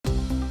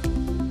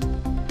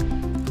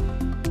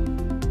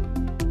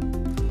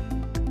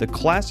The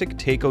classic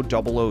Taco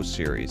 00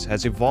 series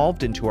has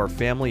evolved into our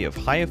family of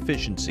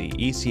high-efficiency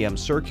ECM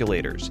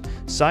circulators,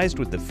 sized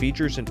with the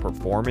features and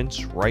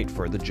performance right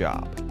for the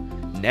job.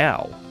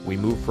 Now, we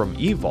move from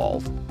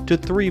evolve to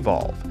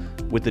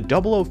 3volve with the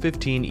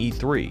 0015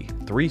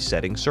 E3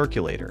 3-setting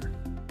circulator.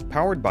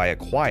 Powered by a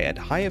quiet,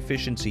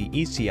 high-efficiency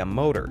Ecm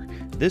motor,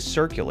 this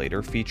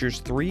circulator features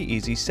 3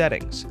 easy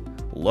settings: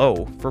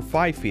 low for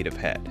 5 feet of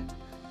head,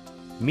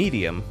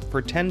 medium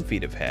for 10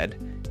 feet of head,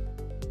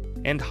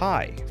 and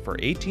high for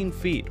 18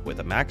 feet with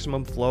a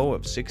maximum flow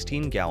of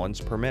 16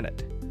 gallons per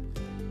minute.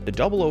 The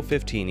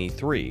 0015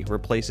 E3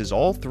 replaces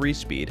all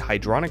 3-speed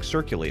hydronic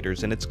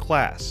circulators in its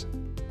class.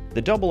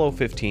 The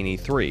 0015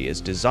 E3 is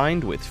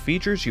designed with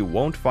features you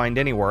won't find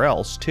anywhere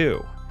else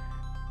too.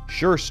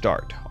 Sure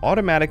Start,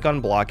 automatic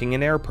unblocking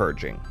and air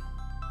purging.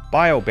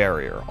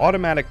 BioBarrier,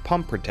 automatic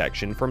pump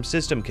protection from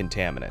system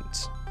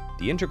contaminants.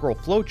 The integral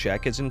flow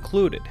check is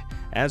included,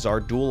 as are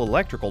dual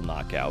electrical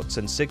knockouts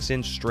and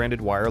 6-inch stranded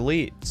wire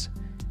leads,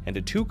 and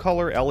a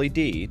 2-color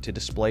LED to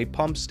display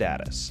pump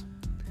status.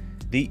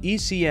 The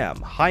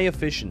ECM High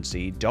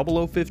Efficiency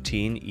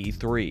 0015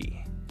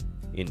 E3.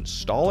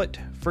 Install it,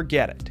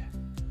 forget it.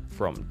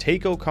 From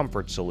Taco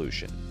Comfort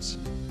Solutions.